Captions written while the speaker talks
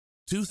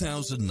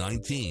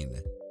2019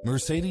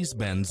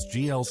 Mercedes-Benz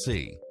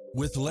GLC.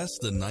 With less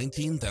than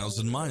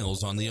 19,000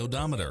 miles on the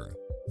odometer,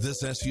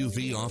 this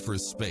SUV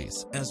offers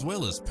space as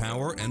well as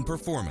power and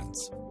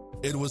performance.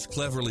 It was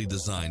cleverly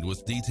designed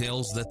with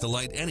details that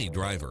delight any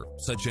driver,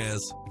 such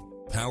as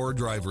power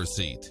driver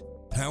seat,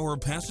 power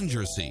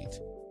passenger seat,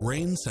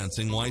 rain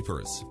sensing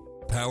wipers,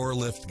 power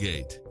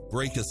liftgate,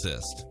 brake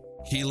assist,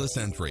 keyless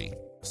entry,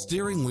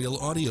 steering wheel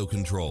audio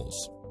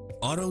controls,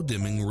 auto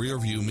dimming rear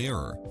view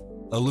mirror,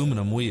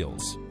 aluminum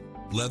wheels,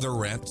 leather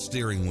wrapped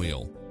steering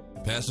wheel,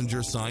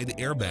 passenger side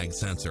airbag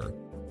sensor,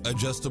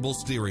 adjustable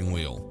steering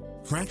wheel,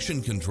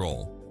 traction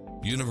control,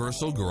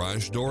 universal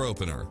garage door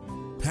opener,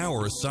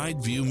 power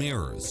side view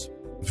mirrors,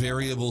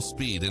 variable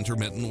speed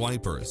intermittent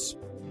wipers,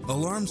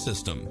 alarm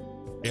system,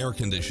 air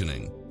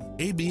conditioning,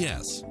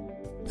 ABS,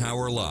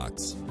 power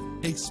locks.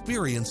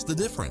 Experience the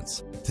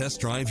difference. Test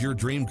drive your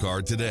dream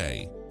car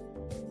today.